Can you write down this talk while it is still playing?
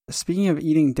speaking of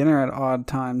eating dinner at odd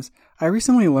times, I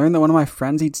recently learned that one of my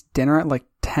friends eats dinner at like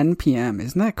 10 p.m.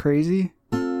 Isn't that crazy?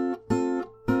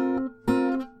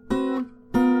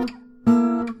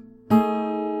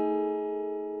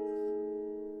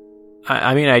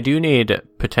 I mean, I do need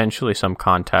potentially some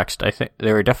context. I think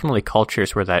there are definitely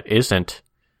cultures where that isn't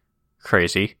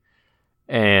crazy.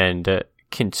 And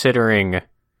considering...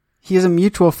 He is a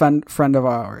mutual friend of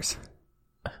ours.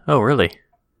 Oh, really?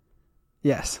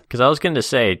 Yes. Because I was going to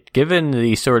say, given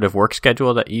the sort of work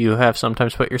schedule that you have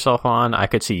sometimes put yourself on, I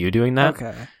could see you doing that.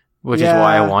 Okay. Which is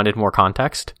why I wanted more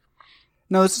context.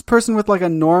 No, this is a person with like a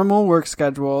normal work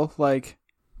schedule, like...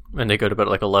 And they go to bed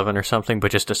at like 11 or something,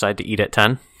 but just decide to eat at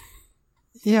 10?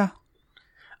 Yeah.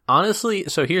 Honestly,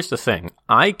 so here's the thing.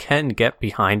 I can get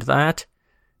behind that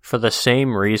for the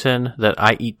same reason that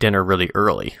I eat dinner really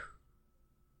early.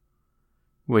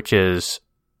 Which is,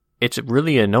 it's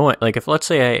really annoying. Like, if let's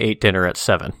say I ate dinner at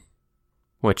 7,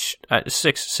 which,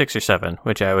 6 or 7,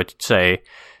 which I would say,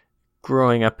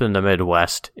 growing up in the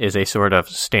Midwest, is a sort of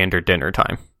standard dinner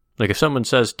time. Like, if someone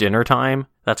says dinner time,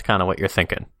 that's kind of what you're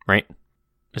thinking, right?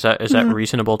 Is that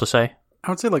reasonable to say?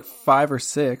 I would say like 5 or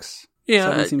 6.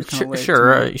 Yeah,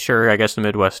 sure. I guess the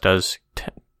Midwest does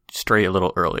stray a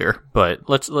little earlier, but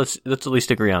let's at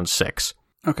least agree on 6.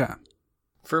 Okay.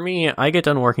 For me, I get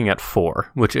done working at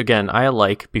 4, which again I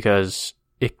like because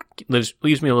it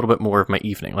leaves me a little bit more of my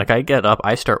evening. Like I get up,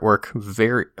 I start work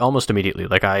almost immediately.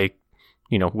 Like I,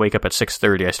 wake up at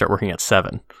 6:30, I start working at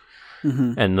 7,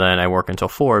 and then I work until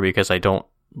 4 because I don't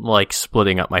like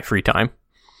splitting up my free time.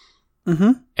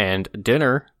 And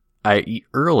dinner, I eat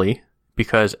early.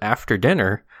 Because after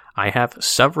dinner, I have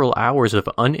several hours of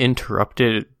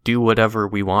uninterrupted do whatever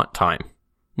we want time,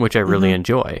 which I really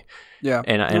enjoy. Yeah.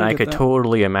 And I could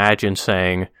totally imagine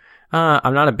saying,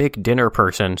 I'm not a big dinner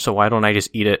person, so why don't I just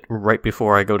eat it right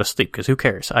before I go to sleep? Because who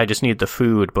cares? I just need the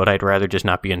food, but I'd rather just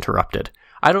not be interrupted.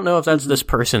 I don't know if that's this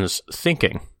person's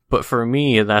thinking, but for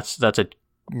me, that's a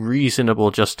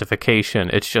reasonable justification.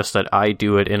 It's just that I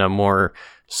do it in a more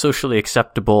socially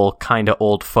acceptable, kind of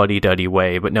old fuddy-duddy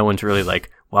way, but no one's really like,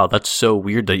 wow, that's so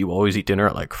weird that you always eat dinner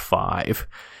at like 5.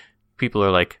 People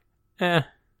are like, you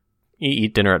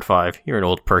eat dinner at 5. You're an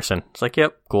old person. It's like,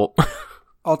 yep, cool.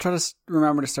 I'll try to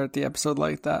remember to start the episode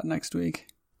like that next week.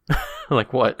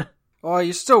 Like what? Oh,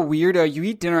 you're so weirdo. You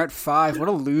eat dinner at 5. What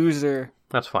a loser.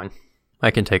 That's fine. I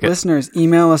can take it. Listeners,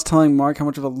 email us telling Mark how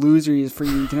much of a loser he is for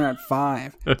eating dinner at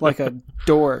 5. Like a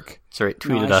dork. That's right.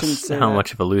 Tweeted us how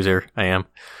much of a loser I am.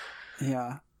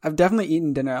 Yeah. I've definitely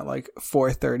eaten dinner at like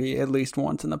 4:30 at least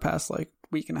once in the past like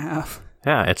week and a half.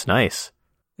 Yeah, it's nice.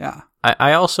 Yeah.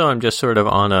 I also am just sort of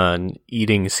on an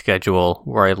eating schedule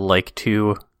where I like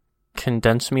to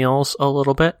condense meals a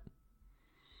little bit.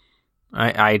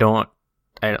 I don't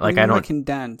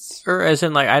condense, or as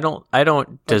in like I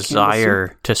don't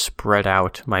desire to spread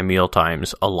out my meal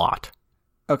times a lot.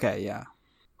 Okay, yeah.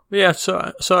 Yeah, so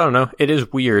I don't know. It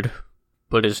is weird,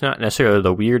 but it's not necessarily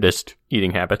the weirdest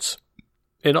eating habits.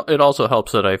 It also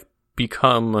helps that I've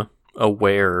become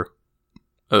aware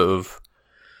of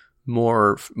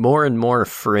more and more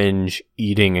fringe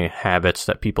eating habits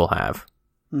that people have.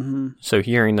 So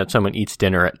hearing that someone eats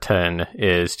dinner at 10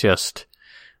 is just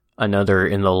another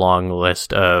in the long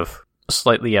list of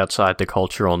slightly outside the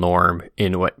cultural norm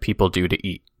in what people do to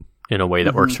eat in a way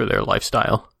that works for their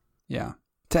lifestyle. Yeah.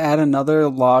 To add another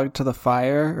log to the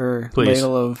fire or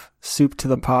ladle of soup to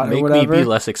the pot or whatever. Make me be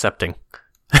less accepting.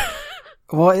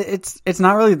 Well, it's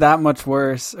not really that much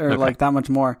worse or like that much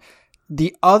more.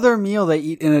 The other meal they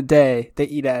eat in a day, they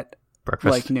eat at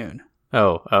breakfast, like noon.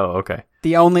 Oh, okay.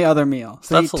 The only other meal.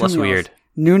 So that's less weird.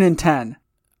 Noon and 10.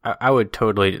 I would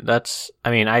totally.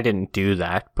 I didn't do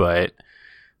that, but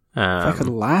if I could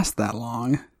last that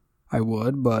long, I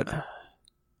would. But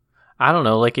I don't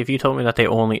know. Like if you told me that they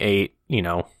only ate,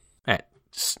 at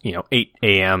 8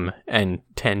 a.m. and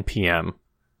 10 p.m.,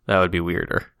 that would be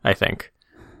weirder, I think.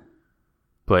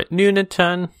 But noon and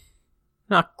 10,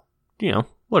 not,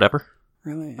 whatever.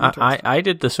 Really? I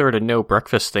did the sort of no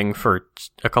breakfast thing for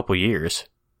a couple years.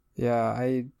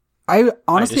 Yeah, I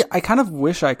honestly, I kind of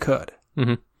wish I could.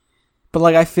 But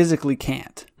like I physically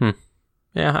can't.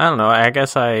 Yeah, I don't know. I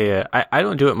guess I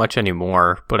don't do it much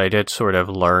anymore, but I did sort of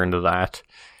learn that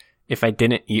if I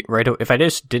didn't eat if I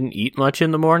just didn't eat much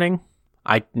in the morning,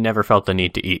 I never felt the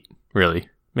need to eat, really.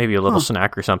 Maybe a little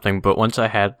snack or something, but once I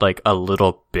had like a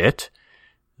little bit,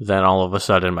 then all of a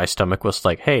sudden my stomach was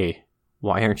like, hey,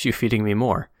 why aren't you feeding me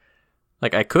more?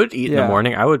 Like I could eat in the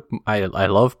morning. I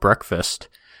love breakfast.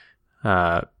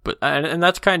 But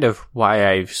that's kind of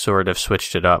why I've sort of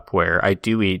switched it up where I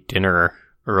do eat dinner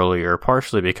earlier,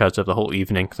 partially because of the whole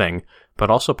evening thing, but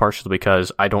also partially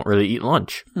because I don't really eat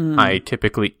lunch. I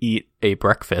typically eat a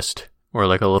breakfast or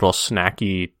like a little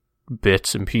snacky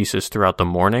bits and pieces throughout the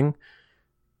morning,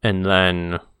 and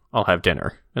then I'll have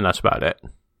dinner, and that's about it.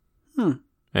 And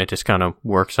it just kind of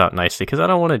works out nicely because I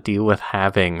don't want to deal with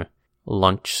having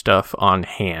lunch stuff on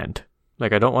hand.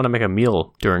 Like, I don't want to make a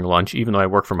meal during lunch, even though I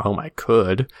work from home. I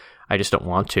could. I just don't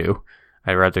want to.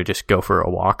 I'd rather just go for a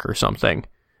walk or something.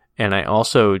 And I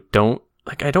also don't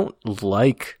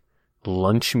like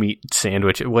lunch meat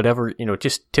sandwich, whatever,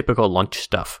 just typical lunch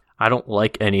stuff. I don't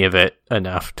like any of it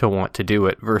enough to want to do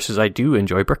it, versus I do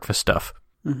enjoy breakfast stuff.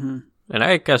 And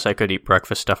I guess I could eat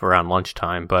breakfast stuff around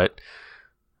lunchtime, but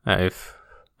I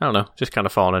don't know, just kind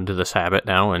of fallen into this habit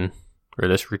now, or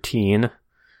this routine,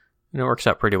 and it works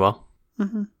out pretty well.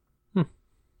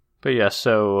 But yeah,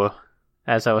 so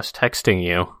as I was texting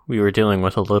you, we were dealing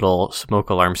with a little smoke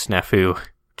alarm snafu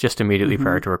just immediately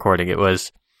prior to recording. It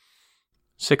was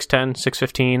 6:10,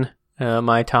 6:15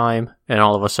 my time, and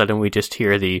all of a sudden we just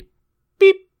hear the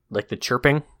beep, like the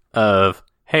chirping of,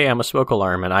 hey, I'm a smoke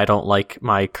alarm and I don't like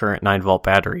my current 9-volt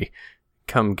battery.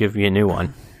 Come give me a new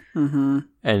one.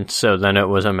 And so then it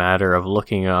was a matter of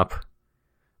looking up,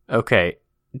 okay,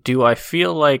 do I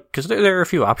feel like, because there are a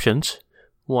few options.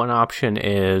 One option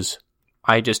is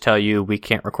I just tell you we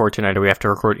can't record tonight or we have to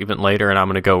record even later, and I'm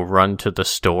going to go run to the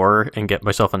store and get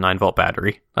myself a 9-volt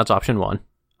battery. That's option one.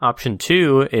 Option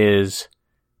two is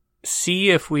see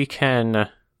if we can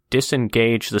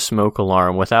disengage the smoke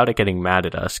alarm without it getting mad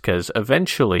at us, because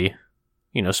eventually,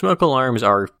 smoke alarms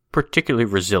are particularly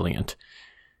resilient.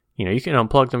 You can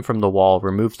unplug them from the wall,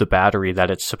 remove the battery that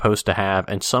it's supposed to have,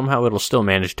 and somehow it'll still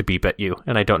manage to beep at you,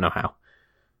 and I don't know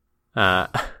how.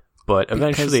 But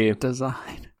eventually,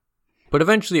 design. But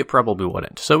eventually, it probably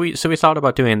wouldn't. So we thought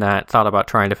about doing that. Thought about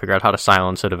trying to figure out how to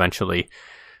silence it eventually.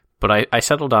 But I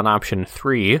settled on option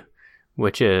 3,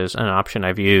 which is an option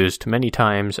I've used many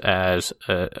times as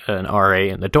an RA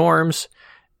in the dorms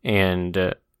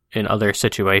and in other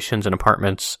situations in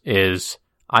apartments. Is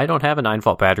I don't have a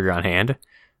 9-volt battery on hand,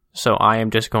 so I am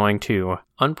just going to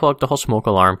unplug the whole smoke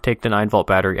alarm, take the 9-volt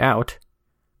battery out,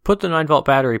 put the 9-volt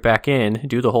battery back in,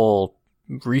 do the whole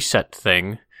reset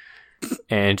thing,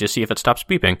 and just see if it stops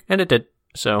beeping. And it did.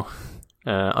 So,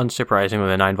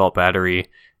 unsurprisingly, the 9-volt battery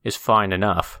is fine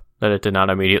enough that it did not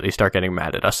immediately start getting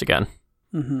mad at us again.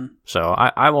 So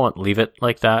I won't leave it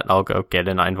like that. I'll go get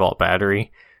a 9-volt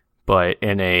battery. But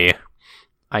in a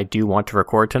I do want to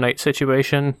record tonight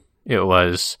situation, it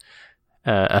was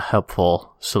a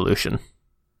helpful solution.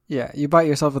 Yeah, you bought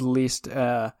yourself at least,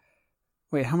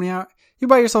 wait, how many hours? You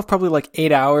buy yourself probably like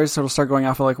 8 hours, so it'll start going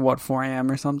off at 4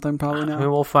 a.m. or something probably now? I mean,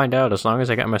 we'll find out. As long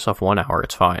as I get myself 1 hour,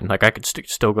 it's fine. Like, I could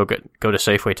still go to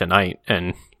Safeway tonight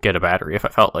and get a battery if I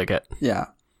felt like it. Yeah.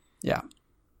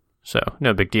 So,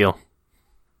 no big deal.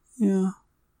 Yeah,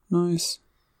 nice.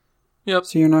 Yep.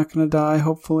 So you're not going to die,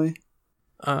 hopefully?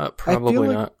 Probably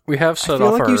not. We have set off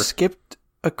I feel like you skipped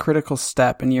a critical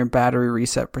step in your battery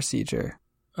reset procedure.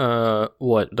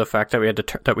 What? The fact that we had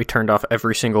that we turned off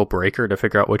every single breaker to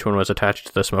figure out which one was attached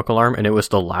to the smoke alarm, and it was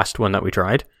the last one that we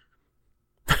tried?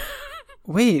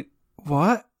 Wait,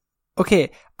 what?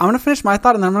 Okay, I'm gonna finish my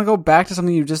thought, and then I'm gonna go back to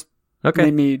something you just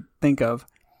made me think of.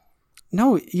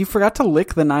 No, you forgot to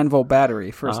lick the 9-volt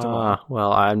battery, first of all.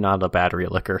 Well, I'm not a battery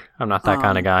licker. I'm not that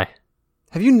kind of guy.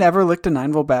 Have you never licked a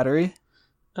 9-volt battery?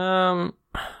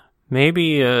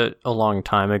 Maybe a long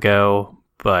time ago,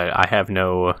 but I have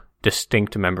no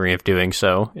distinct memory of doing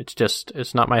so.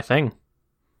 It's not my thing.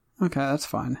 Okay, that's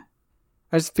fine.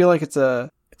 I just feel like it's one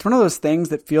of those things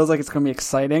that feels like it's going to be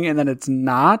exciting, and then it's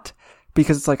not,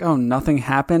 because it's like, oh, nothing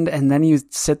happened, and then you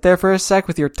sit there for a sec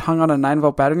with your tongue on a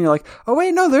 9-volt battery, and you're like, oh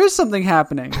wait, no, there is something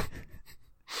happening.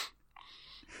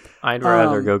 I'd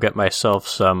rather go get myself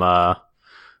some,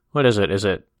 what is it? Is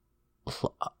it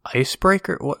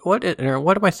icebreaker? What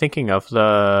am I thinking of?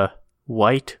 The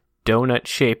white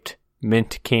donut-shaped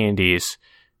mint candies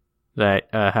that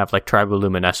have like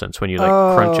triboluminescence when you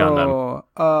crunch on them.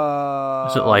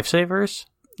 Is it Lifesavers?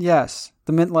 Yes,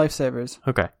 the mint Lifesavers.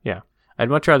 Okay, yeah. I'd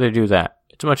much rather do that.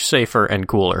 It's much safer and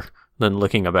cooler than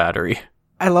licking a battery.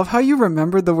 I love how you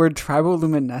remembered the word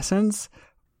triboluminescence,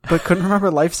 but couldn't remember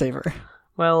Lifesaver.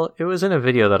 Well, it was in a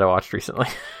video that I watched recently.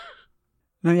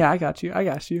 No, yeah, I got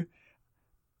you.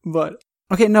 But,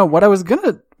 okay, no, what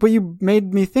you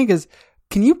made me think is,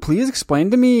 can you please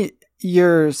explain to me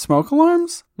your smoke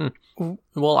alarms?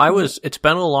 Well, it's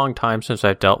been a long time since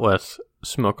I've dealt with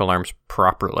smoke alarms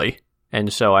properly.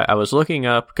 And so I was looking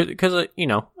up, because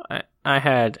I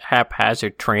had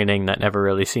haphazard training that never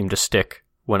really seemed to stick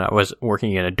when I was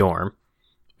working in a dorm.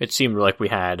 It seemed like we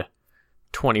had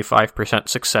 25%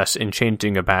 success in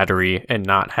changing a battery and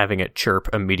not having it chirp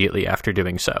immediately after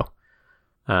doing so.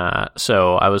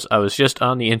 So I was just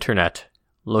on the internet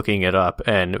looking it up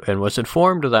and was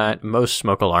informed that most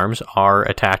smoke alarms are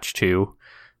attached to,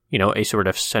 a sort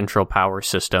of central power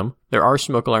system. There are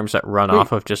smoke alarms that run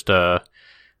off of just a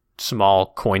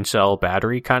small coin cell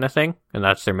battery kind of thing, and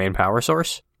that's their main power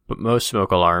source. But most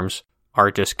smoke alarms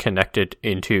are just connected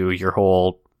into your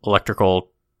whole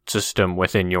electrical system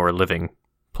within your living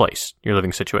place, your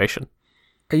living situation.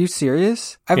 Are you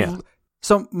serious? Yeah.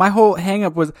 So my whole hang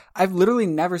up was I've literally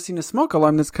never seen a smoke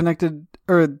alarm that's connected,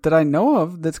 or that I know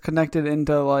of, that's connected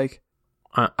into like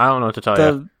I don't know what to tell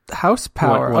you. The house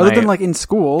power, When other than like in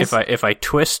schools. If I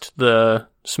twist the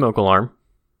smoke alarm,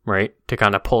 right, to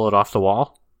kind of pull it off the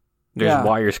wall, there's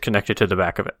wires connected to the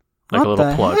back of it, like what a little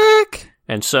the plug. Heck?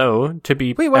 And so to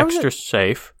be extra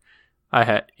safe, I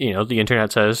had, the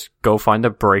internet says go find the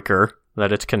breaker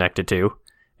that it's connected to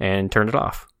and turn it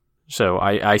off. So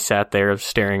I sat there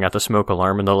staring at the smoke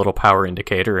alarm and the little power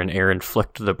indicator, and Aaron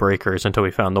flicked the breakers until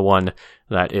we found the one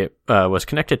that it was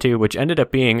connected to, which ended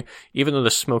up being, even though the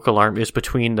smoke alarm is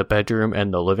between the bedroom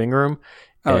and the living room,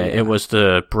 it was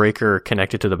the breaker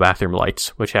connected to the bathroom lights,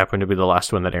 which happened to be the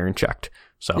last one that Aaron checked.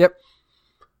 So, yep.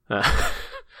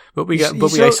 But we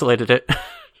isolated it.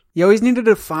 You always need to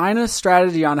define a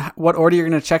strategy on what order you're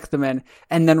going to check them in,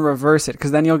 and then reverse it,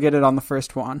 because then you'll get it on the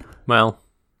first one. Well,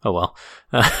 oh well.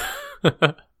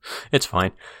 It's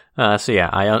fine. So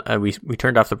yeah, we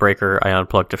turned off the breaker, I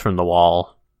unplugged it from the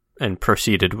wall, and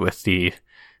proceeded with the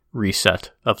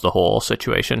reset of the whole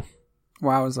situation.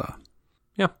 Wowza.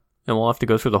 Yeah, and we'll have to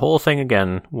go through the whole thing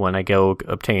again when I go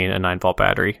obtain a 9-volt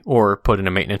battery, or put in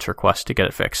a maintenance request to get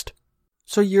it fixed.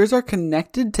 So yours are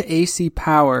connected to AC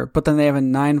power, but then they have a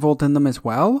 9-volt in them as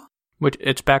well? Which,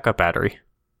 it's backup battery.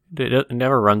 It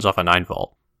never runs off a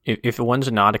 9-volt. If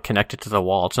one's not connected to the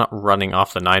wall, it's not running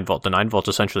off the 9-volt. The 9-volt's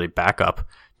essentially backup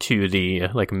to the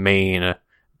main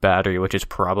battery, which is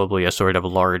probably a sort of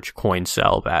large coin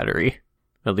cell battery.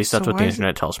 At least that's what the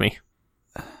internet tells me.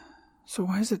 So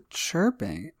why is it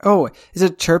chirping? Oh, is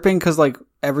it chirping because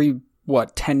every,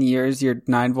 10 years your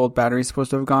 9-volt battery's supposed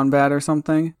to have gone bad or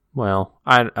something? Well,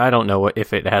 I don't know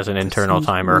if it has an internal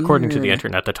timer. Weird. According to the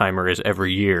internet, the timer is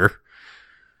every year.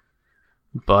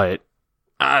 But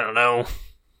I don't know.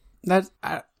 That's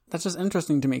just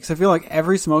interesting to me, because I feel like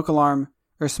every smoke alarm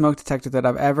or smoke detector that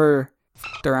I've ever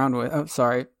f***ed around with... Oh,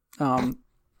 sorry. God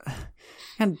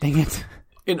dang it.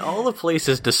 In all the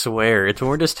places to swear, it's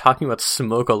more just talking about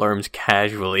smoke alarms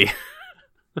casually.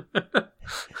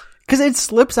 Because it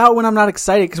slips out when I'm not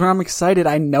excited, because when I'm excited,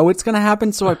 I know it's going to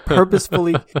happen, so I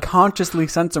purposefully, consciously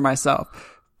censor myself.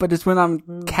 But it's when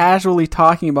I'm casually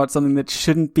talking about something that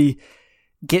shouldn't be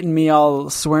getting me all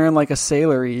swearing like a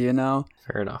sailor-y,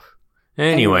 Fair enough.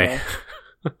 Anyway.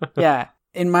 Yeah.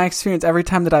 In my experience, every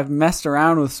time that I've messed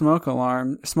around with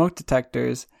smoke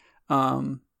detectors,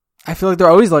 I feel like they're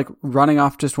always running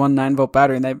off just one 9-volt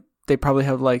battery, and they probably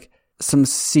have some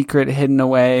secret hidden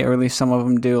away, or at least some of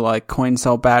them do, coin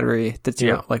cell battery that's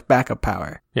your backup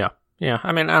power. Yeah. Yeah.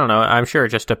 I mean, I don't know. I'm sure it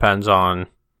just depends on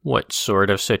what sort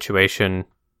of situation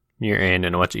you're in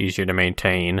and what's easier to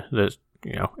maintain,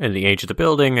 in the age of the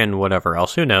building and whatever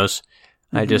else. Who knows?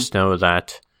 Mm-hmm. I just know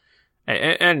that,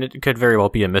 and it could very well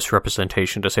be a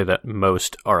misrepresentation to say that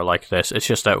most are like this. It's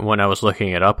just that when I was looking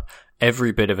it up,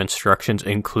 every bit of instructions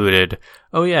included,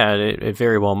 it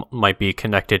very well might be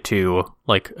connected to,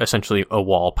 essentially a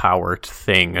wall-powered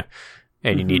thing,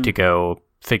 and you need to go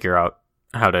figure out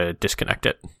how to disconnect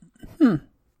it.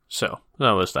 So,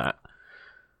 that was that.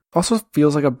 Also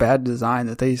feels like a bad design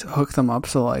that they hook them up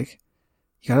so, you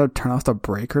gotta turn off the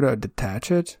breaker to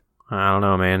detach it. I don't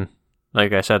know, man.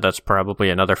 Like I said, that's probably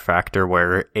another factor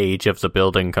where age of the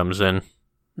building comes in.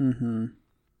 Mm-hmm.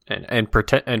 And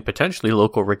potentially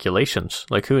local regulations.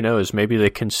 Who knows? Maybe they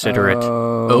consider it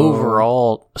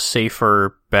overall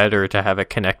safer, better to have it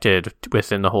connected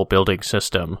within the whole building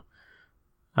system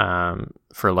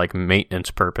for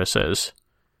maintenance purposes.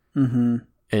 Mm-hmm.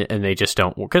 And they just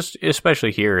don't, because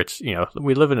especially here, it's,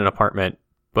 we live in an apartment,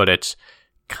 but it's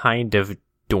kind of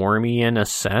dormy in a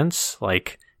sense.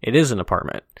 It is an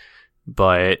apartment,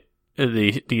 but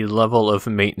the level of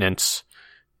maintenance,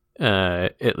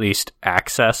 at least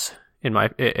access in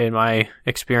my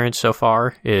experience so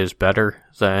far, is better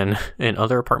than in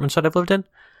other apartments that I've lived in.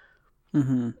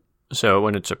 Mm-hmm. So it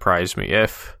wouldn't surprise me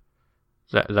if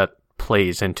that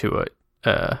plays into it,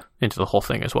 into the whole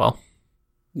thing as well.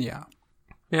 Yeah.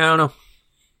 Yeah, I don't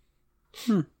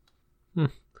know.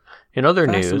 In other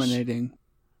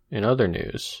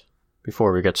news,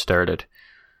 before we get started,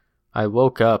 I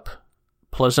woke up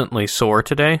pleasantly sore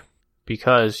today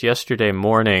because yesterday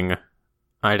morning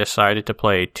I decided to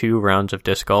play 2 rounds of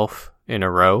disc golf in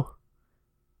a row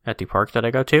at the park that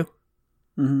I go to.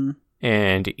 Mm-hmm.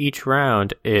 And each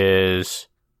round is,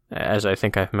 as I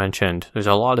think I've mentioned, there's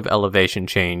a lot of elevation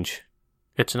change.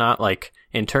 It's not like,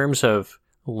 in terms of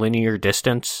linear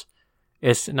distance,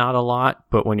 it's not a lot,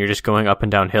 but when you're just going up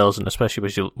and down hills, and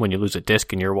especially when you lose a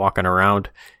disc and you're walking around,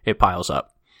 it piles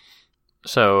up.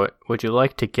 So, would you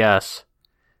like to guess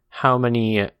how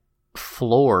many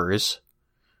floors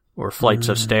or flights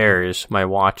of stairs my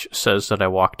watch says that I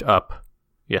walked up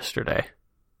yesterday?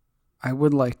 I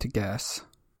would like to guess.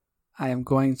 I am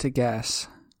going to guess.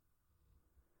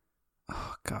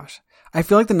 Oh, gosh. I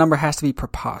feel like the number has to be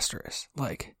preposterous.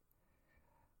 Like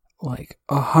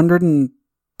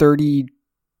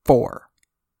 134.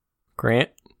 Grant,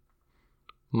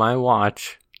 my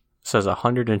watch says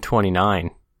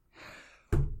 129.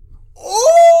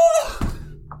 Oh!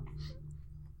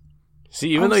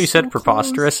 See, even though you said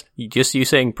preposterous, just you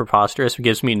saying preposterous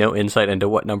gives me no insight into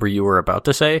what number you were about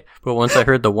to say. But once I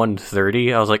heard the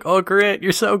 130, I was like, oh, Grant,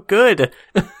 you're so good.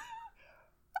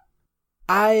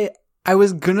 I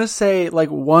was gonna say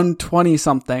like 120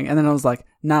 something, and then I was like,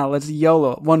 nah, let's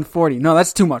YOLO 140. No,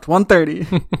 that's too much.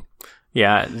 130.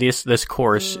 Yeah, this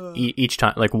course, each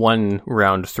time, like one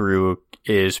round through,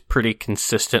 is pretty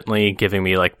consistently giving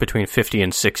me like between 50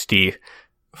 and 60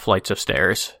 flights of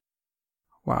stairs.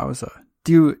 Wow,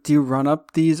 do you run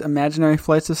up these imaginary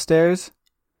flights of stairs?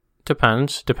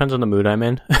 Depends on the mood I'm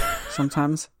in.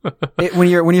 Sometimes, when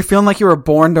you're feeling like you were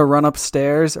born to run up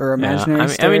stairs or imaginary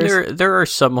stairs. I mean, there are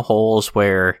some holes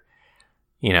where,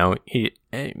 you know,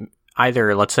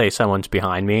 either let's say someone's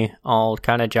behind me, I'll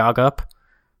kind of jog up,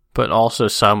 but also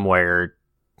some where,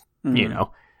 you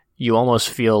know, you almost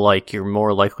feel like you're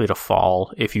more likely to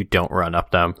fall if you don't run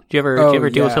up them. Do you ever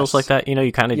deal with hills like that? You know,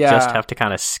 you kind of just have to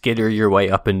kind of skitter your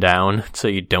way up and down so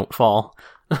you don't fall.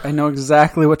 I know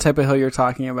exactly what type of hill you're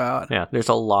talking about. Yeah, there's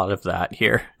a lot of that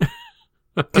here.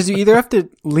 Because you either have to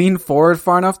lean forward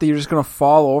far enough that you're just going to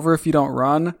fall over if you don't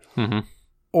run,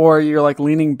 or you're like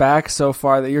leaning back so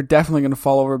far that you're definitely going to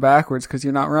fall over backwards because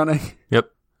you're not running.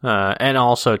 Yep. And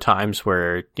also times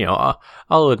where, you know,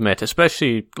 I'll admit,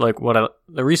 especially like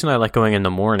the reason I like going in the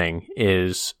morning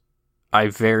is I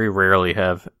very rarely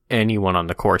have anyone on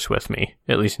the course with me,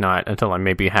 at least not until I'm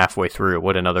maybe halfway through.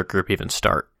 Would another group even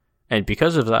start? And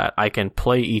because of that, I can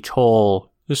play each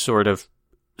hole sort of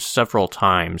several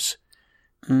times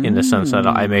in the sense that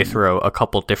I may throw a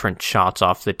couple different shots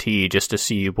off the tee just to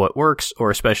see what works,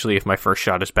 or especially if my first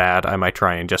shot is bad, I might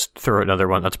try and just throw another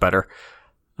one that's better.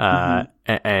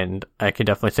 And I can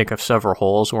definitely think of several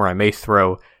holes where I may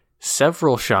throw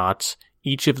several shots,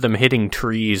 each of them hitting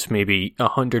trees maybe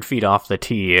 100 feet off the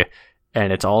tee,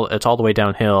 and it's all the way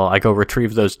downhill. I go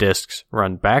retrieve those discs,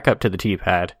 run back up to the tee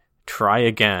pad, try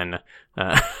again.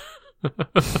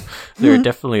 There are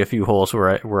definitely a few holes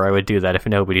where I would do that if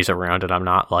nobody's around and I'm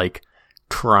not like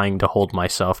trying to hold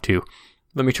myself to,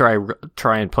 let me try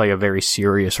and play a very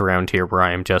serious round here where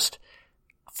I am just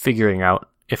figuring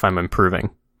out if I'm improving.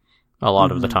 A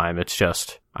lot of the time it's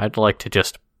just, I'd like to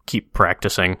just keep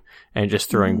practicing, and just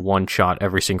throwing one shot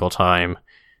every single time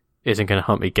isn't going to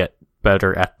help me get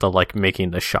better at the like making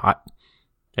the shot.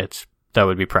 That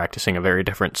would be practicing a very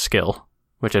different skill,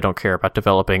 which I don't care about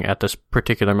developing at this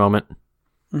particular moment.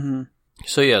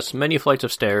 So yes, many flights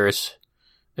of stairs,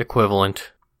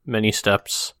 equivalent, many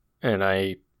steps, and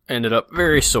I ended up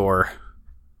very sore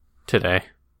today,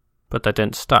 but that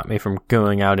didn't stop me from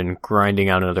going out and grinding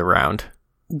out another round.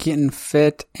 Getting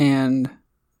fit and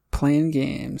playing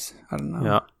games. I don't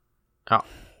know. Yeah.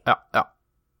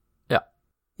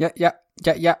 But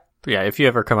yeah, if you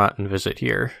ever come out and visit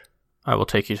here, I will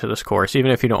take you to this course.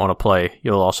 Even if you don't want to play,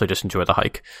 you'll also just enjoy the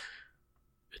hike.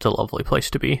 It's a lovely place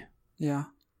to be. Yeah.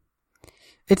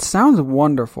 It sounds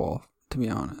wonderful, to be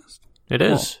honest. It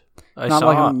is. I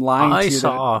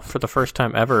saw for the first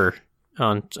time ever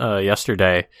on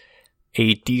yesterday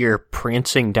a deer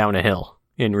prancing down a hill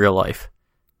in real life.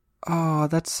 Oh,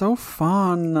 that's so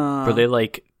fun. Where they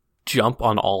like jump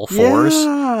on all fours.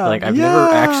 Like I've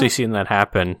never actually seen that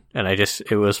happen, and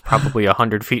it was probably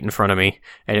 100 feet in front of me,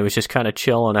 and it was just kind of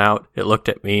chilling out. It looked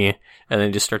at me, and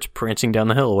then just starts prancing down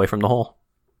the hill away from the hole.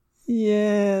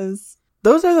 Yes.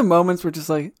 Those are the moments where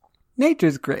just like,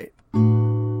 nature's great.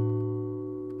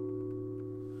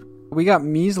 We got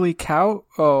measly cow.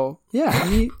 Oh,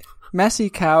 yeah.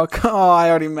 Messy cow. Oh, I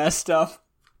already messed up.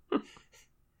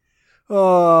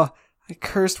 Oh, I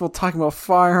cursed while talking about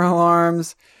fire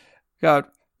alarms. Got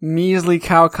Measly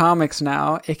Cow Comics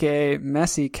now, aka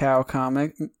Messy Cow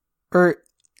Comic. Or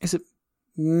is it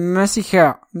Messy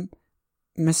Cow?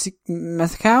 Messy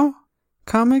Cow?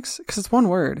 comics? Because it's one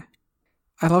word.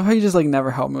 I love how you just like never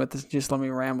help me with this. You just let me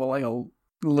ramble like a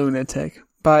lunatic.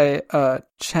 By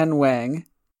Chen Wang.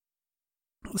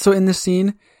 So in this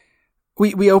scene,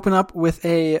 we open up with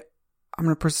I'm going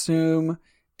to presume,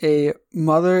 a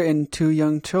mother and two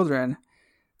young children.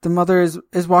 The mother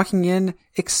is walking in,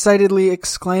 excitedly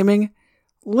exclaiming,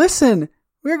 "Listen,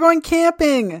 we're going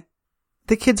camping!"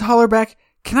 The kids holler back,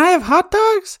 "Can I have hot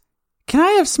dogs? Can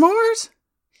I have s'mores?"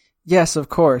 "Yes, of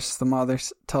course," the mother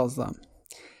tells them.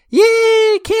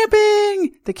 "Yay,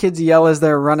 camping!" the kids yell as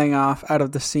they're running off out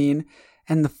of the scene,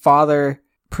 and the father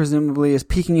presumably is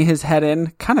peeking his head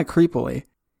in, kind of creepily.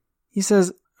 He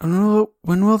says, "When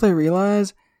will they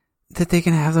realize that they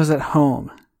can have those at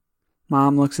home?"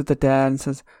 Mom looks at the dad and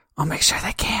says, "I'll make sure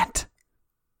they can't."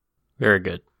 Very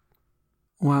good.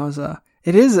 Wowza.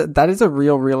 That is a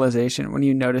real realization when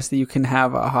you notice that you can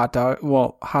have a hot dog.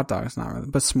 Well, hot dogs not really,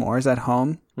 but s'mores at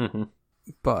home. Mm-hmm.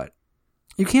 But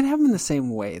you can't have them in the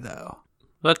same way, though.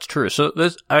 That's true. So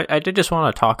I did just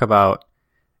want to talk about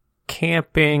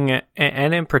camping,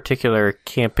 and in particular,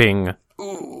 camping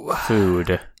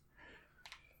food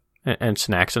and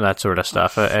snacks and that sort of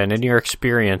stuff. And in your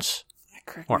experience... I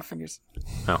cracked my fingers.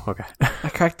 Oh, okay. I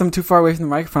cracked them too far away from the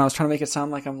microphone. I was trying to make it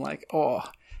sound like I'm like, oh,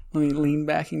 let me lean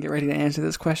back and get ready to answer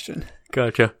this question.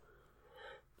 Gotcha.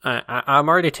 I'm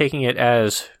already taking it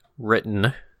as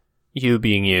written, you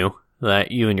being you,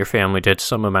 that you and your family did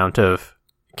some amount of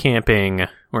camping,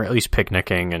 or at least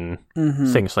picnicking and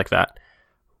things like that.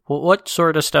 Well, what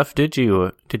sort of stuff did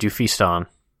you feast on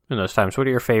in those times? What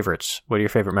are your favorites? What are your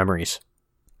favorite memories?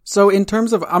 So in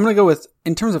terms of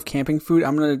camping food,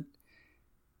 I'm going to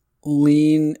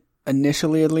lean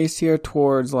initially, at least here,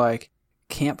 towards like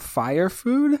campfire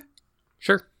food.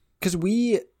 Sure. Because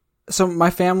so my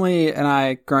family and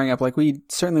I growing up, like we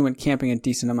certainly went camping a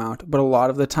decent amount, but a lot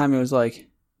of the time it was like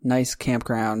nice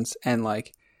campgrounds and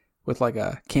like with like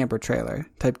a camper trailer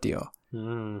type deal.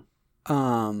 And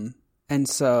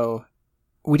so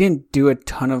we didn't do a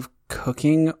ton of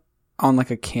cooking on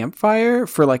like a campfire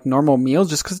for like normal meals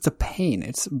just because it's a pain.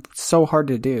 It's so hard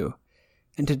to do,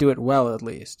 and to do it well, at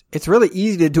least. It's really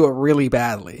easy to do it really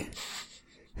badly.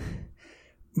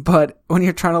 But when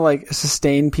you're trying to like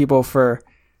sustain people for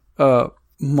a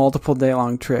multiple day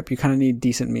long trip, you kind of need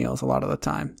decent meals a lot of the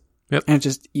time. Yep. And it's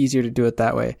just easier to do it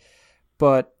that way.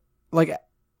 But like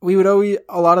we would always,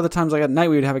 a lot of the times, like at night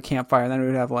we would have a campfire, and then we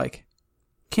would have like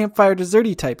campfire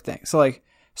desserty type thing. So like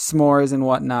s'mores and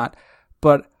whatnot.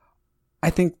 But I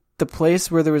think the place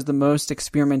where there was the most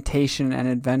experimentation and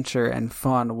adventure and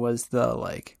fun was the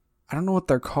like, I don't know what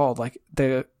they're called, like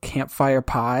the campfire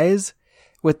pies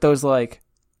with those like,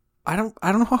 I don't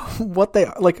know what they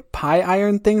are, like pie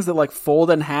iron things that like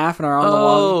fold in half and are on the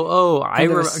long.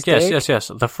 Yes.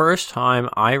 The first time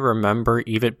I remember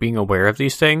even being aware of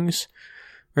these things,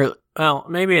 or well,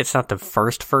 maybe it's not the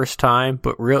first time,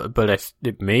 but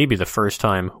it may be the first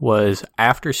time, was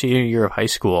after senior year of high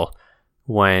school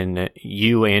when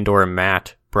you and/or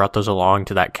Matt brought those along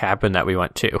to that cabin that we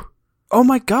went to. Oh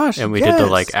my gosh! And we did the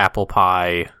like apple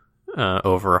pie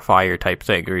over a fire type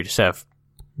thing, where you just have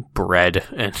bread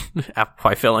and apple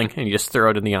pie filling, and you just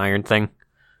throw it in the iron thing.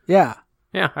 Yeah,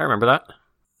 I remember that.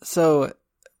 So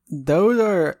those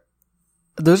are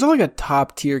like a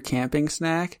top tier camping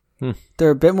snack. They're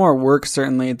a bit more work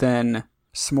certainly than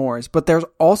s'mores, but there's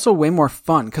also way more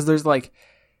fun because there's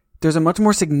a much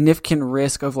more significant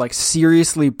risk of like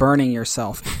seriously burning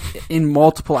yourself in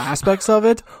multiple aspects of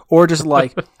it, or just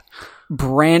like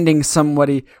branding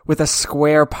somebody with a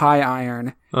square pie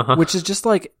iron, which is just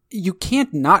like, you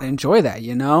can't not enjoy that,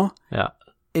 you know? Yeah.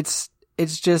 It's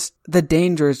just, the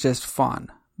danger is just fun.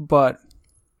 But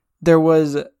there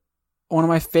was one of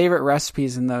my favorite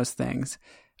recipes in those things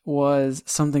was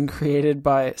something created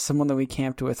by someone that we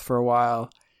camped with for a while.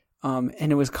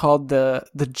 And it was called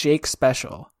the Jake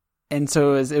Special. And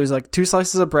so it was like 2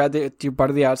 slices of bread that you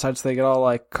butter the outside so they get all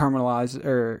like caramelized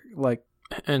or like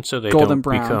and so they golden don't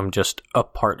brown. Become just a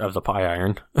part of the pie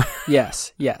iron.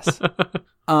 Yes.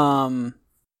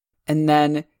 And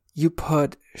then you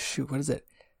put,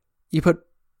 you put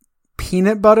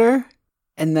peanut butter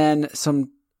and then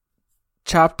some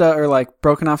chopped up or like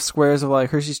broken off squares of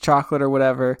like Hershey's chocolate or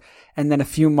whatever, and then a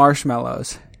few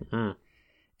marshmallows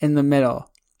in the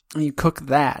middle. And you cook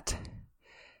that.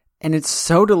 And it's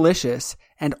so delicious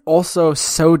and also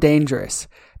so dangerous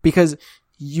because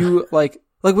you like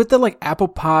with the like apple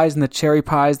pies and the cherry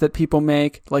pies that people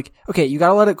make, like, okay, you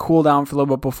gotta let it cool down for a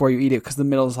little bit before you eat it because the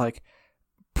middle is like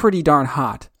pretty darn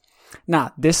hot. Nah,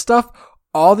 this stuff,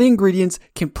 all the ingredients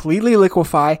completely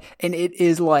liquefy, and it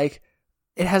is like,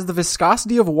 it has the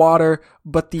viscosity of water,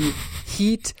 but the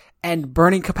heat and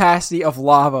burning capacity of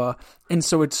lava. And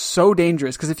so it's so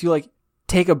dangerous because if you like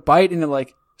take a bite and it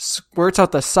like squirts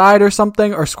out the side or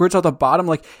something, or squirts out the bottom,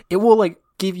 like it will like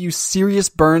give you serious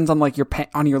burns on like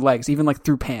on your legs, even like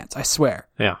through pants, I swear.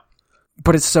 Yeah.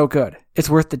 But it's so good. It's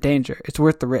worth the danger. It's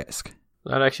worth the risk.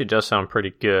 That actually does sound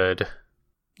pretty good.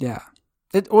 Yeah.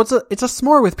 It's a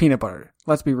s'more with peanut butter.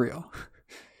 Let's be real.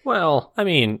 Well, I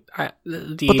mean, but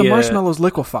the marshmallows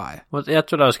liquefy. Well,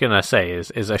 that's what I was gonna say.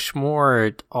 Is a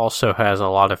s'more also has a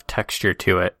lot of texture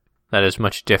to it that is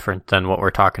much different than what we're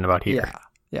talking about here. Yeah,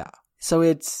 yeah. So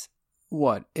it's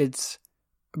what? It's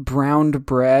browned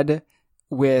bread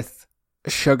with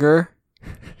sugar,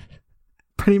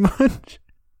 pretty much.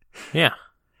 Yeah,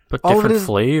 but different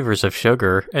flavors of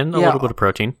sugar and a little bit of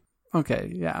protein.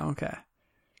 Okay, yeah, okay.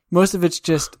 Most of it's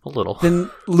just a little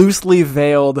the loosely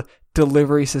veiled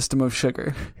delivery system of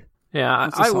sugar. Yeah,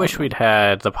 I wish we'd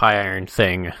had the pie iron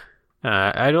thing.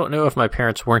 I don't know if my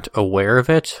parents weren't aware of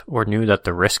it or knew that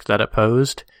the risk that it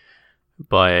posed,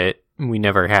 but we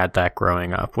never had that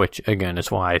growing up, which again is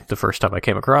why the first time I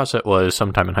came across it was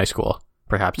sometime in high school,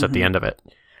 perhaps at the end of it.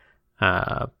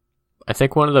 I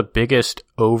think one of the biggest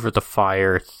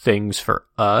over-the-fire things for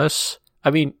us,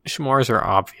 I mean, s'mores are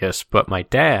obvious, but my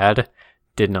dad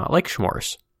did not like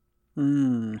s'mores.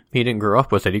 He didn't grow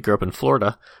up with it. He grew up in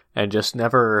Florida and just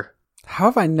never... How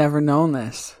have I never known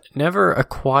this? Never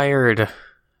acquired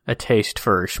a taste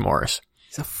for s'mores.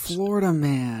 He's a Florida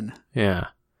man. Yeah.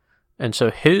 And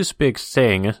so his big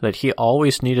thing that he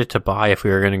always needed to buy if we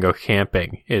were going to go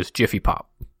camping is Jiffy Pop.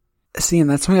 See, and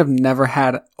that's something I've never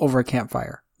had over a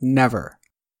campfire. Never.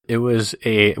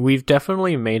 We've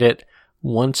definitely made it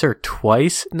once or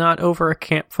twice, not over a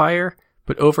campfire,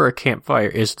 but over a campfire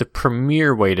is the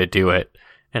premier way to do it.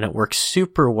 And it works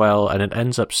super well, and it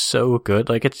ends up so good.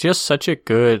 Like, it's just such a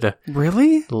good...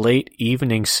 Really? Late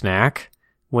evening snack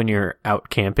when you're out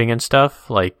camping and stuff.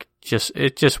 Like,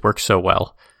 it just works so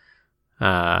well.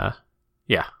 Yeah.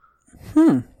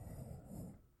 I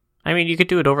mean, you could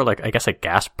do it over, like, I guess a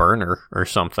gas burner or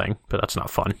something, but that's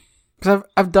not fun. Because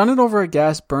I've done it over a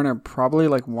gas burner probably,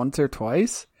 like, once or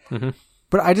twice. Mm-hmm.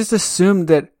 But I just assumed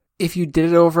that if you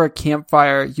did it over a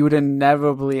campfire, you would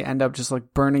inevitably end up just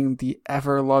like burning the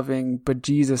ever-loving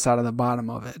bejesus out of the bottom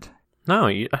of it.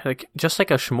 No, just like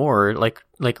a s'more,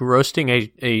 like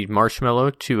roasting a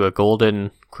marshmallow to a golden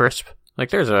crisp.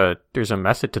 Like there's a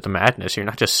method to the madness. You're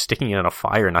not just sticking it in a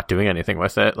fire and not doing anything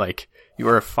with it. Like you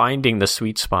are finding the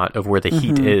sweet spot of where the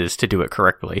heat is to do it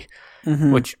correctly.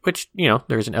 Mm-hmm. Which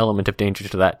there's an element of danger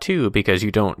to that too, because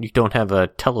you don't have a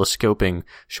telescoping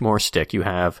s'more stick. You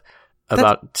have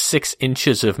about 6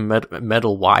 inches of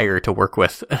metal wire to work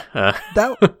with.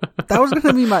 That was going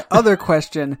to be my other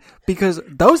question, because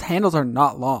those handles are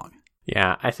not long.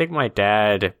 Yeah, I think my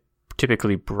dad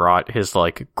typically brought his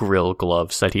like grill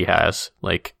gloves that he has,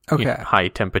 like high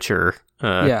temperature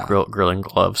grilling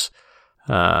gloves.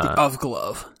 The of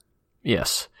glove.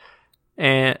 Yes.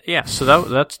 And yeah, so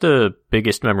that's the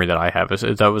biggest memory that I have.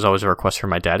 That was always a request from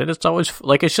my dad, and it's always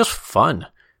like it's just fun.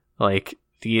 Like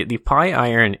the pie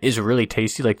iron is really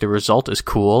tasty. Like the result is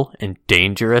cool and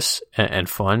dangerous and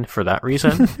fun for that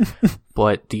reason.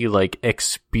 But the like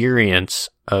experience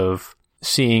of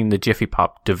seeing the Jiffy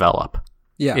Pop develop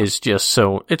is just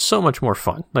it's so much more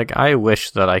fun. Like I wish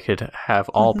that I could have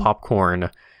all popcorn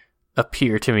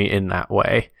appear to me in that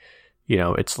way. You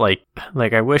know, it's like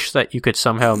I wish that you could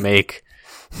somehow make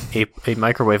a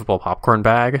microwavable popcorn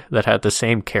bag that had the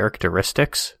same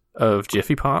characteristics of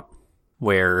Jiffy Pop,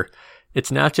 where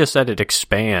it's not just that it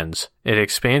expands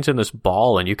in this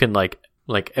ball, and you can like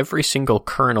every single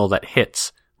kernel that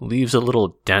hits leaves a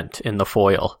little dent in the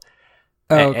foil.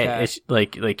 Okay. And it's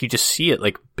like you just see it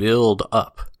like build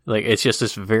up. Like it's just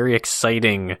this very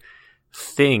exciting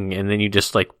thing, and then you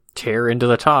just like tear into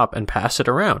the top and pass it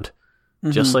around.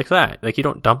 Just like that. Like you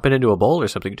don't dump it into a bowl or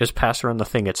something, you just pass around the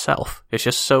thing itself. It's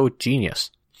just so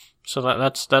genius. So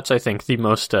that's I think the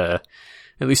most at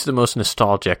least the most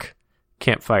nostalgic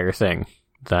campfire thing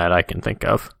that I can think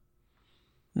of.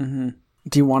 Mm-hmm.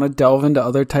 Do you want to delve into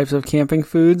other types of camping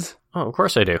foods? Oh, of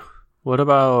course I do. What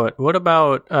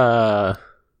about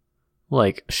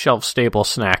like shelf stable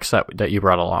snacks that you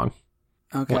brought along?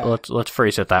 Okay. Let's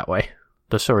phrase it that way.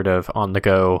 The sort of on the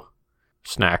go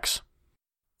snacks.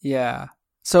 Yeah.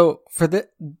 So for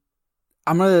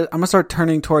I'm gonna start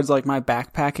turning towards like my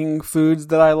backpacking foods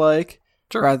that I like,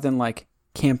 rather than like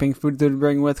camping food that we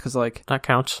bring with, because like that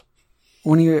counts.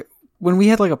 When we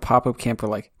had like a pop-up camper,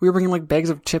 like we were bringing like bags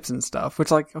of chips and stuff,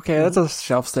 which like okay, that's a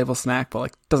shelf-stable snack, but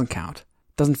like doesn't count.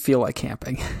 Doesn't feel like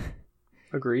camping.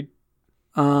 Agreed.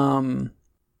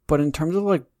 But in terms of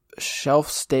like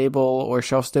shelf-stable or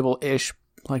shelf-stable-ish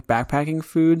like backpacking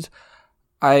foods,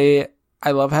 I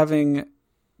love having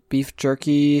beef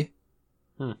jerky.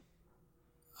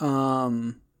 I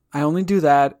only do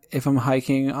that if I'm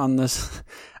hiking on this.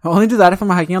 I only do that if I'm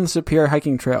hiking on the Superior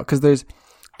Hiking Trail, because there's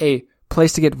a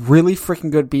place to get really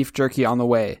freaking good beef jerky on the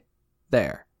way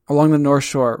there along the North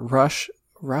Shore.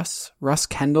 Russ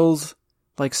Kendall's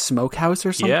like smokehouse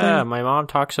or something. Yeah, my mom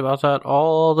talks about that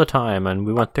all the time, and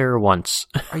we went there once.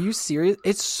 Are you serious?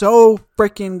 It's so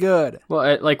freaking good.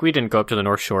 Well, like we didn't go up to the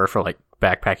North Shore for like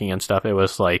backpacking and stuff. It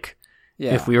was like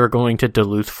Yeah. if we were going to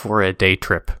Duluth for a day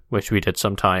trip, which we did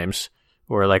sometimes,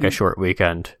 or like a short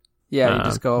weekend. Yeah, you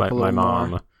just go up a little my mom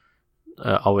more.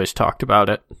 always talked about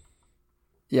it.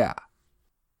 Yeah.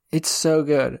 It's so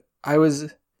good. I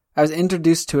was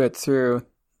introduced to it through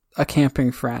a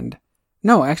camping friend.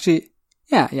 No, actually,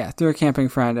 yeah, through a camping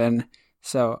friend. And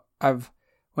so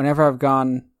whenever I've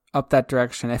gone up that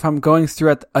direction, if I'm going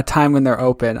through at a time when they're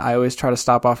open, I always try to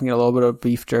stop off and get a little bit of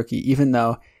beef jerky, even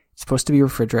though it's supposed to be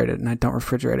refrigerated, and I don't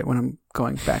refrigerate it when I'm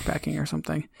going backpacking or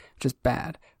something, which is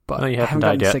bad. But Well, you I haven't haven't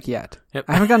gotten died yet. sick yet. Yep.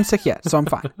 I haven't gotten sick yet, so I'm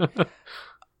fine.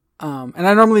 And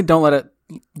I normally don't let it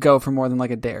go for more than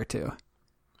like a day or two.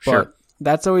 Sure. But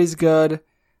that's always good.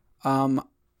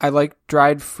 I like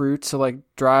dried fruit, so like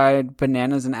dried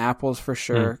bananas and apples for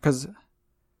sure. Because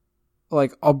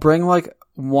like I'll bring like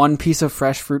one piece of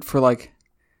fresh fruit for like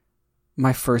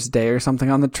my first day or something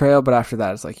on the trail, but after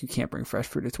that it's like you can't bring fresh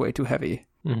fruit; it's way too heavy.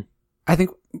 Mm. I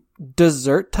think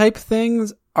dessert type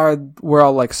things are where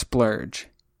I'll like splurge.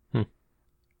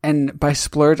 And by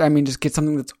splurge, I mean just get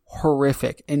something that's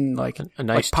horrific and like A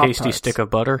nice like tasty Pop-Tarts. stick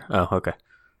of butter. Oh, okay.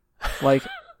 Like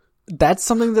that's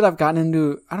something that I've gotten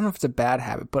into. I don't know if it's a bad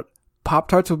habit, but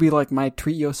Pop-Tarts will be like my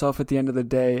treat yourself at the end of the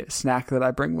day snack that I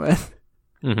bring with.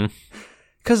 Mm-hmm.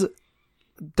 Because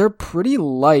they're pretty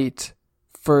light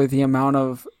for the amount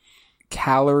of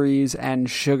calories and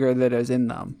sugar that is in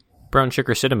them. Brown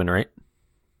sugar cinnamon, right?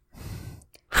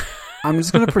 I'm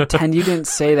just going to pretend you didn't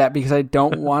say that because I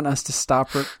don't want us to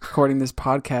stop recording this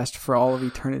podcast for all of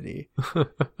eternity.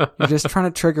 You're just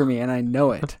trying to trigger me, and I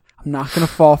know it. I'm not going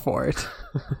to fall for it.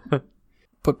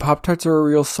 But Pop-Tarts are a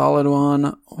real solid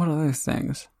one. What other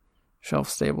things?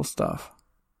 Shelf-stable stuff.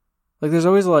 Like, there's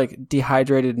always, like,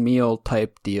 dehydrated meal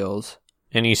type deals.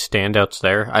 Any standouts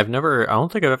there? I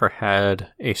don't think I've ever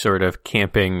had a sort of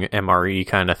camping MRE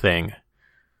kind of thing.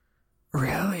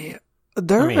 Really?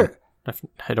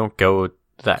 I don't go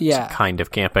that Yeah. kind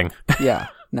of camping. Yeah,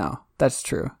 no, that's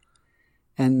true.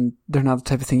 And they're not the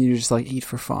type of thing you just like eat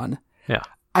for fun. Yeah.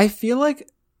 I feel like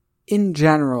in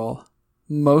general,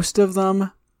 most of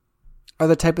them are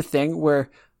the type of thing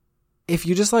where if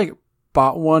you just like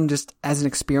bought one just as an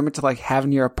experiment to like have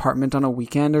in your apartment on a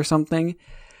weekend or something,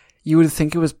 you would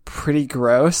think it was pretty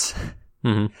gross.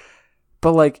 Mm-hmm.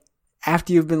 But like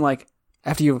after you've like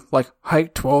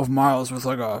hiked 12 miles with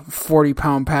like a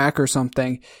 40-pound pack or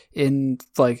something in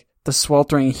like the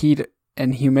sweltering heat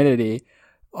and humidity,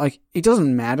 like it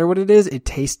doesn't matter what it is, it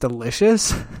tastes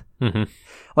delicious. Mm-hmm.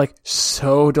 Like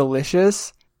so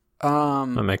delicious.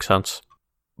 That makes sense.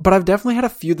 But I've definitely had a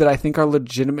few that I think are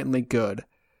legitimately good.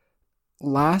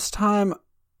 Last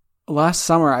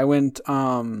summer I went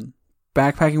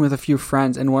backpacking with a few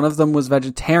friends, and one of them was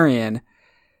vegetarian,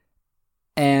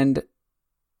 and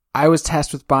I was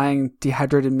tasked with buying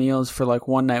dehydrated meals for like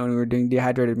one night when we were doing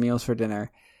dehydrated meals for dinner.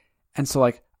 And so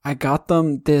like I got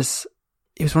them it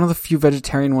was one of the few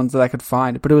vegetarian ones that I could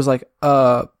find, but it was like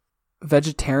it's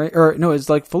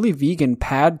like fully vegan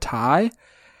pad thai.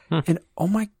 And oh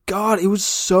my God, it was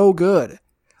so good.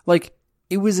 Like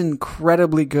it was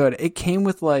incredibly good. It came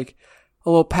with like a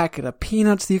little packet of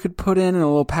peanuts that you could put in, and a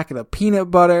little packet of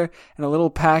peanut butter, and a little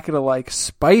packet of like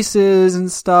spices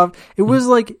and stuff. It was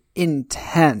like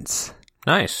intense.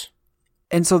 Nice.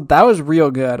 And so that was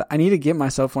real good. I need to get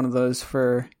myself one of those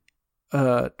for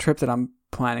a trip that I'm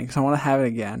planning, because I want to have it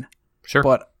again. Sure.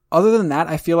 But other than that,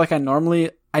 I feel like I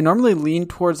normally lean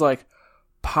towards like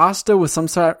pasta with some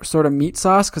sort of meat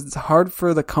sauce, because it's hard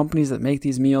for the companies that make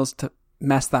these meals to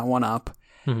mess that one up.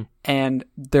 Mm-hmm. And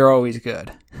they're always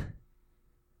good.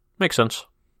 Makes sense.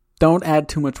 Don't add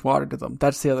too much water to them.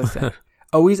 That's the other thing.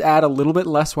 Always add a little bit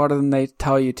less water than they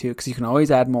tell you to, because you can always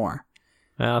add more.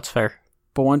 Yeah, that's fair.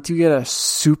 But once you get a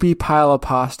soupy pile of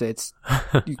pasta,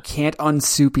 you can't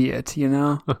unsoupy it, you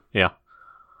know? Yeah.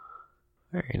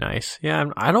 Very nice. Yeah,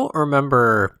 I don't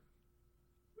remember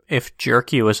if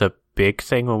jerky was a big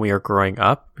thing when we were growing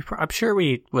up. I'm sure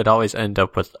we would always end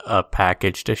up with a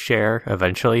package to share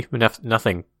eventually.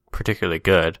 Nothing particularly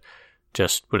good.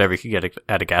 Just whatever you could get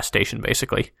at a gas station,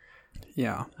 basically.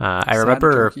 Yeah. I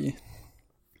remember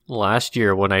last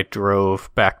year when I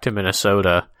drove back to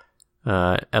Minnesota,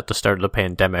 at the start of the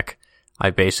pandemic, I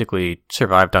basically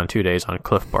survived on 2 days on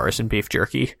Cliff Bars and beef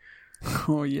jerky.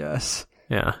 Oh, yes.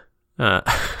 Yeah.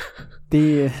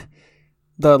 The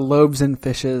loaves and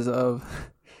fishes of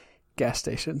gas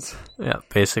stations. Yeah,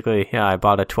 basically, yeah, I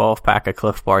bought a 12-pack of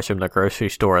Cliff Bars from the grocery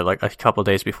store like a couple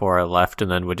days before I left,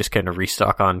 and then would just kind of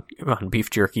restock on beef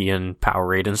jerky and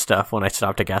Powerade and stuff when I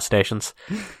stopped at gas stations.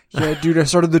 Yeah, dude, I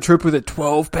started the trip with a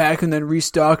 12-pack and then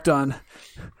restocked on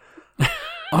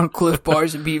Cliff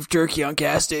Bars and beef jerky on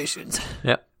gas stations.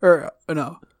 Yep. Or,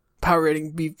 no, Powerade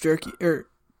and beef jerky, or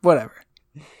whatever.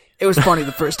 It was funny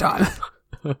the first time.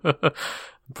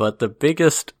 But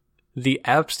the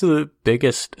absolute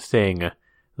biggest thing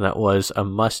that was a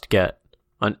must-get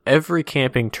on every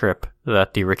camping trip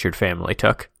that the Richard family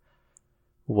took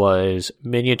was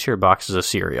miniature boxes of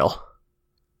cereal.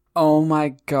 Oh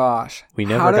my gosh.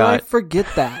 How did I forget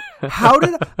that? How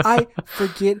did I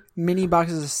forget mini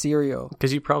boxes of cereal?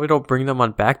 Because you probably don't bring them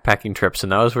on backpacking trips,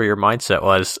 and that was where your mindset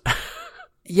was.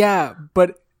 Yeah,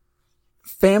 but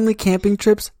family camping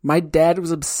trips, my dad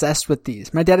was obsessed with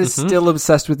these. My dad is still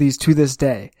obsessed with these to this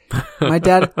day. My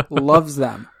dad loves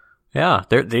them. Yeah,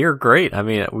 they're great. I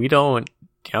mean, we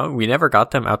never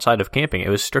got them outside of camping. It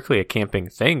was strictly a camping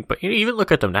thing. But you even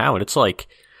look at them now, and it's like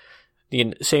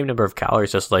the same number of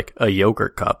calories as like a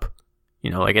yogurt cup.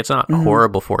 Like it's not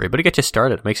horrible for you, but it gets you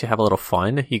started. It makes you have a little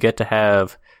fun. You get to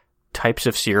have types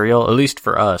of cereal, at least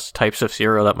for us, types of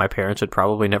cereal that my parents would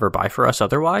probably never buy for us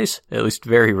otherwise, at least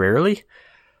very rarely.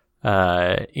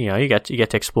 You get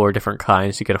to explore different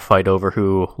kinds. You get to fight over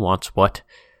who wants what.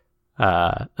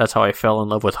 That's how I fell in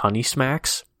love with Honey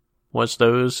Smacks, was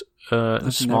those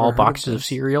small boxes of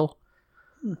cereal.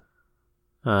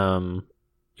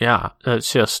 Yeah,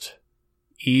 it's just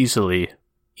easily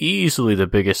the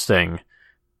biggest thing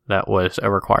that was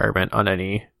a requirement on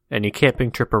any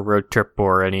camping trip or road trip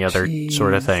or any other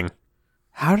sort of thing.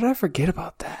 How did I forget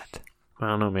about that? I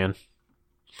don't know, man.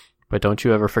 But don't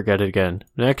you ever forget it again.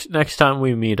 Next time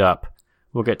we meet up,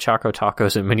 we'll get Choco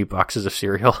Tacos and mini boxes of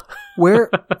cereal.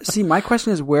 See, my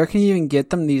question is, where can you even get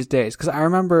them these days? Because I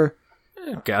remember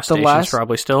gas stations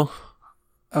probably still.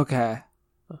 Okay.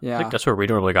 Yeah. I think that's where we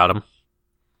normally got them.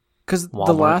 Because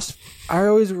I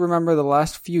always remember the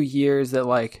last few years that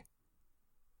like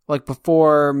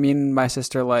before me and my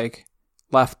sister like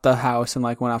left the house and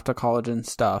like went off to college and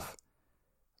stuff.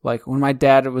 Like when my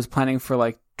dad was planning for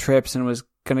like trips and was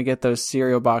gonna get those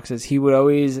cereal boxes, he would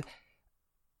always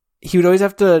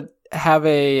have to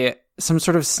have some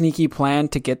sort of sneaky plan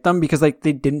to get them because like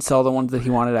they didn't sell the ones that he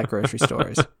wanted at grocery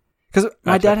stores. Because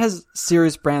my dad has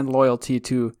serious brand loyalty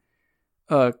to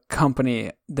a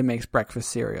company that makes breakfast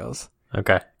cereals.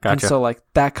 Okay, gotcha. And so like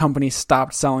that company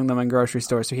stopped selling them in grocery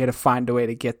stores, so he had to find a way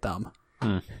to get them.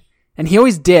 And he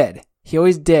always did.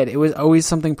 It was always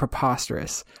something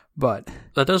preposterous. But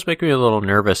that does make me a little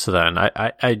nervous then.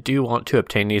 I do want to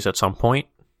obtain these at some point.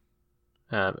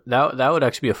 That would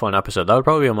actually be a fun episode. That would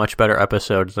probably be a much better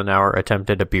episode than our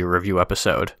attempted beer review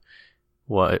episode.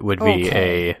 What would be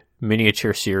a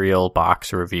miniature cereal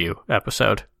box review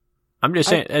episode. I'm just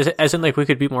saying, as in like we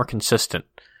could be more consistent.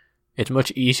 It's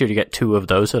much easier to get two of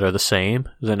those that are the same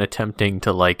than attempting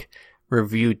to like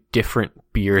review different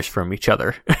beers from each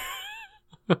other.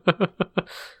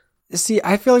 See,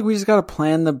 I feel like we just got to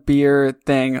plan the beer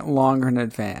thing longer in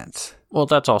advance. Well,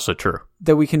 that's also true.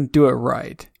 That we can do it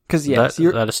right. Because yes,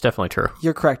 that is definitely true.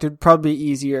 You're correct. It'd probably be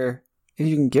easier if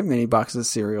you can get mini boxes of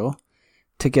cereal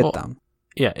to get them.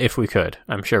 Yeah, if we could.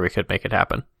 I'm sure we could make it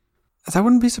happen. I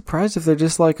wouldn't be surprised if they're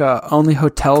just like only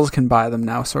hotels can buy them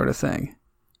now sort of thing.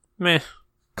 Meh.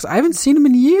 Because I haven't seen them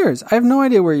in years. I have no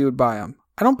idea where you would buy them.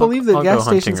 I don't believe that gas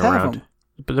stations have them.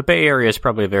 But the Bay Area is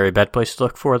probably a very bad place to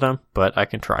look for them, but I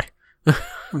can try.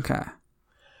 Okay.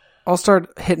 I'll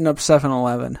start hitting up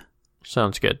 7-Eleven.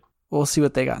 Sounds good. We'll see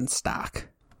what they got in stock.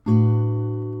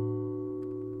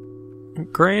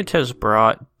 Grant has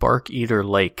brought Bark Eater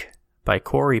Lake by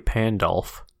Corey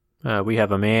Pandolf. We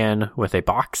have a man with a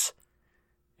box,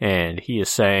 and he is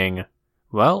saying,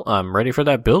 well, I'm ready for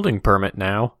that building permit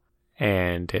now.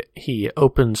 And he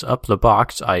opens up the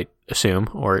box, I assume,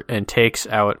 and takes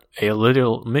out a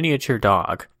little miniature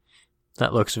dog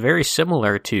that looks very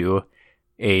similar to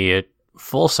a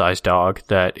full-size dog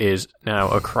that is now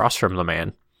across from the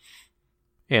man.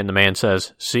 And the man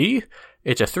says, see?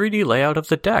 It's a 3D layout of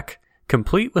the deck,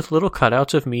 complete with little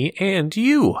cutouts of me and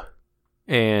you.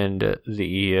 And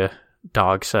the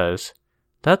dog says,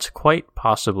 that's quite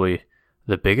possibly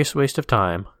the biggest waste of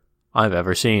time I've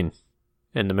ever seen.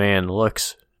 And the man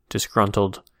looks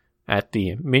disgruntled at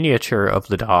the miniature of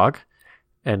the dog,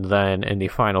 and then in the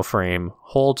final frame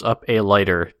holds up a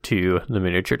lighter to the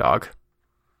miniature dog.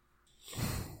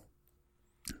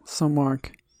 So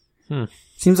Mark, Hmm.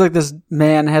 seems like this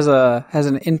man has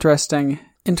an interesting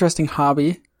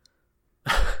hobby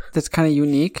that's kind of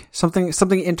unique.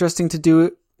 Something interesting to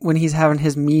do when he's having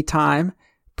his me time,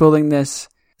 building this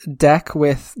deck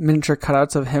with miniature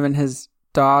cutouts of him and his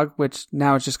dog, which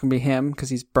now it's just going to be him because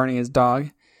he's burning his dog.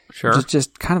 Sure. Which is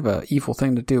just kind of a evil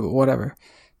thing to do, but whatever.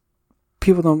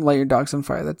 People don't light your dogs on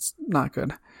fire. That's not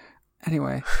good.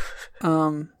 Anyway,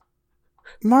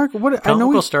 Mark, what I know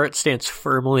Comical Start stands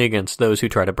firmly against those who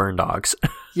try to burn dogs.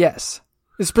 Yes.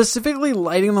 Specifically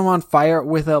lighting them on fire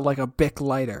with a Bic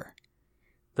lighter.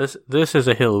 This is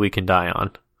a hill we can die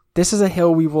on. This is a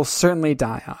hill we will certainly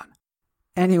die on.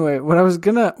 Anyway, what I was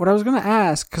gonna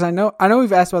ask, because I know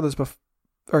we've asked about this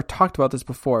or talked about this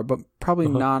before, but probably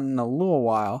not in a little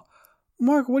while.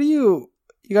 Mark, what do you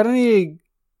got any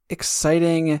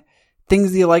exciting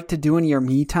things that you like to do in your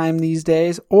me time these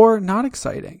days, or not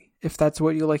exciting, if that's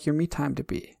what you like your me time to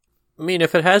be? I mean,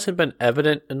 if it hasn't been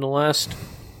evident in the last,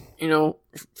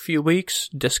 few weeks,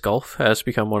 disc golf has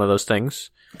become one of those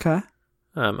things. Okay.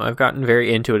 I've gotten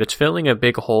very into it. It's filling a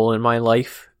big hole in my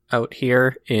life out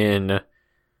here in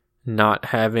not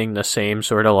having the same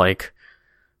sort of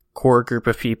core group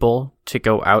of people to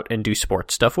go out and do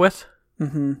sports stuff with.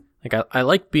 Mm-hmm. I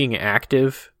like being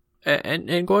active,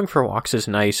 and going for walks is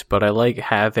nice, but I like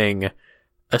having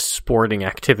a sporting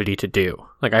activity to do.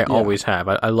 I always have.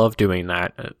 I love doing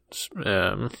that.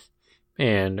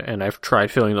 And I've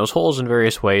tried filling those holes in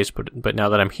various ways, but now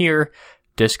that I'm here,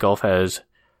 disc golf has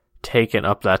taken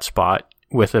up that spot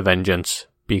with a vengeance,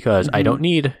 because I don't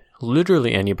need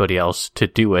literally anybody else to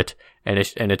do it, and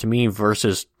it's me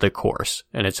versus the course,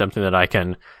 and it's something that I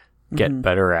can get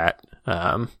better at.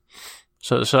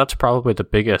 So that's probably the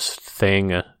biggest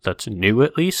thing that's new,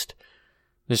 at least.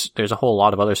 There's a whole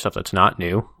lot of other stuff that's not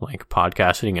new, like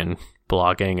podcasting and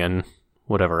blogging and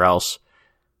whatever else.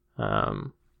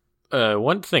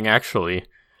 One thing, actually,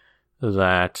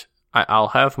 that I'll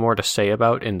have more to say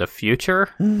about in the future,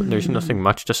 but there's nothing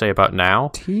much to say about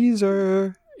now.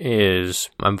 Teaser. Is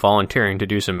I'm volunteering to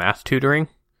do some math tutoring.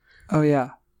 Oh,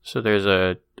 yeah. So there's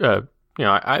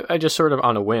I just sort of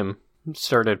on a whim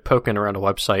started poking around a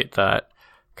website that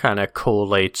kind of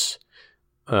collates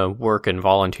work and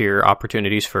volunteer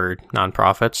opportunities for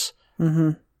nonprofits.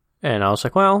 Mm-hmm. And I was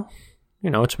like, well,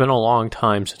 it's been a long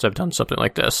time since I've done something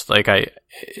like this.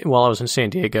 While I was in San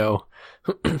Diego,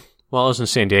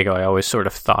 I always sort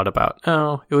of thought about,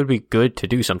 it would be good to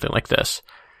do something like this.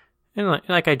 And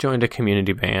I joined a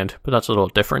community band, but that's a little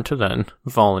different than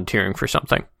volunteering for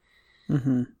something.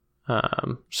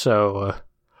 Mm-hmm. So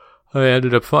I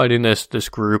ended up finding this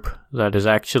group that is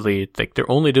actually, they're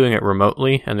only doing it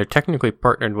remotely, and they're technically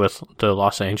partnered with the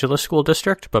Los Angeles School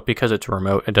District, but because it's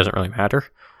remote, it doesn't really matter.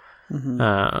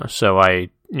 Mm-hmm. So I,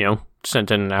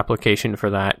 sent in an application for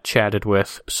that, chatted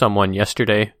with someone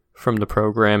yesterday from the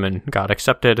program, and got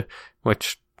accepted,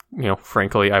 which,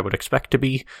 frankly, I would expect to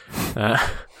be.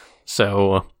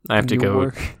 So I have to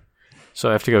go. So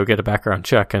I have to go get a background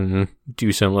check and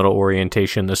do some little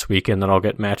orientation this week, and then I'll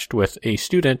get matched with a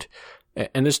student.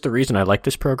 And this is the reason I like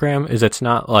this program, is it's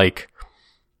not like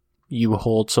you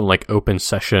hold some open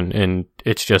session and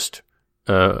it's just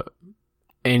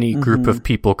any group of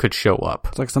people could show up.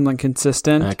 It's like something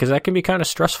consistent. Because that can be kind of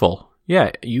stressful.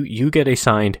 Yeah, you get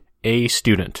assigned a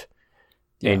student,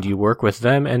 and you work with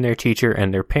them and their teacher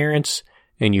and their parents,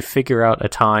 and you figure out a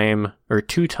time or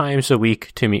 2 times a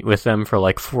week to meet with them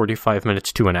for 45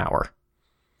 minutes to an hour.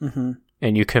 Mm-hmm.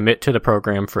 And you commit to the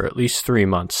program for at least 3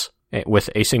 months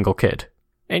with a single kid.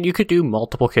 And you could do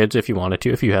multiple kids if you wanted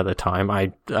to, if you had the time.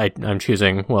 I'm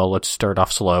choosing, let's start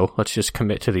off slow. Let's just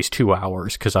commit to these 2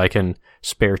 hours, because I can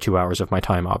spare 2 hours of my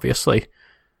time, obviously.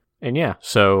 And yeah,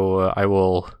 so I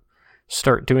will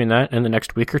start doing that in the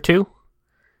next week or two,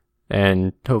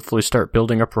 and hopefully start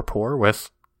building up rapport with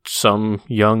some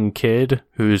young kid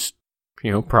who's,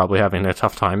 probably having a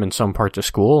tough time in some parts of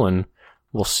school, and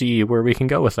we'll see where we can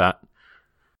go with that.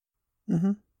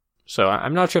 Mm-hmm. So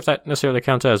I'm not sure if that necessarily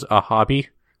counts as a hobby.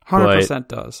 100%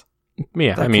 does.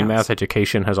 Yeah, that counts. Math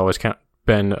education has always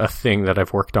been a thing that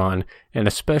I've worked on, and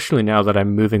especially now that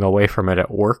I'm moving away from it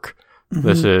at work,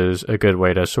 this is a good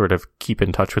way to sort of keep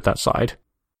in touch with that side.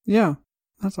 Yeah,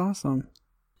 that's awesome.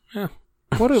 Yeah.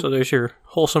 So there's your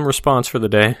wholesome response for the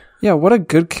day. Yeah, what a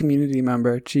good community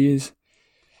member. Jeez.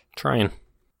 Trying.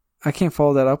 I can't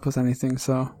follow that up with anything,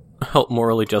 so. Help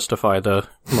morally justify the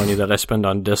money that I spend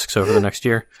on discs over the next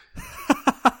year.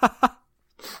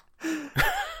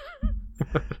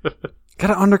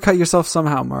 Gotta undercut yourself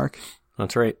somehow, Mark.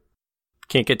 That's right.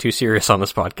 Can't get too serious on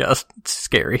this podcast. It's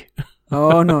scary.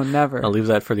 Oh, no, never. I'll leave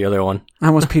that for the other one. I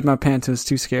almost peed my pants. It was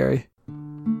too scary.